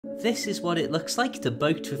This is what it looks like to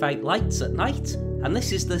boat without lights at night, and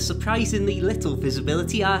this is the surprisingly little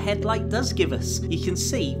visibility our headlight does give us. You can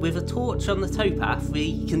see, with a torch on the towpath,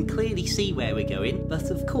 we can clearly see where we're going, but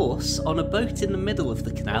of course, on a boat in the middle of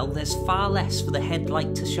the canal, there's far less for the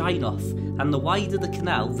headlight to shine off, and the wider the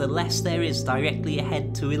canal, the less there is directly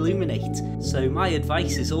ahead to illuminate. So my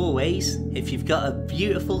advice is always, if you've got a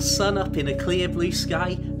beautiful sun up in a clear blue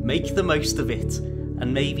sky, make the most of it,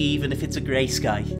 and maybe even if it's a grey sky.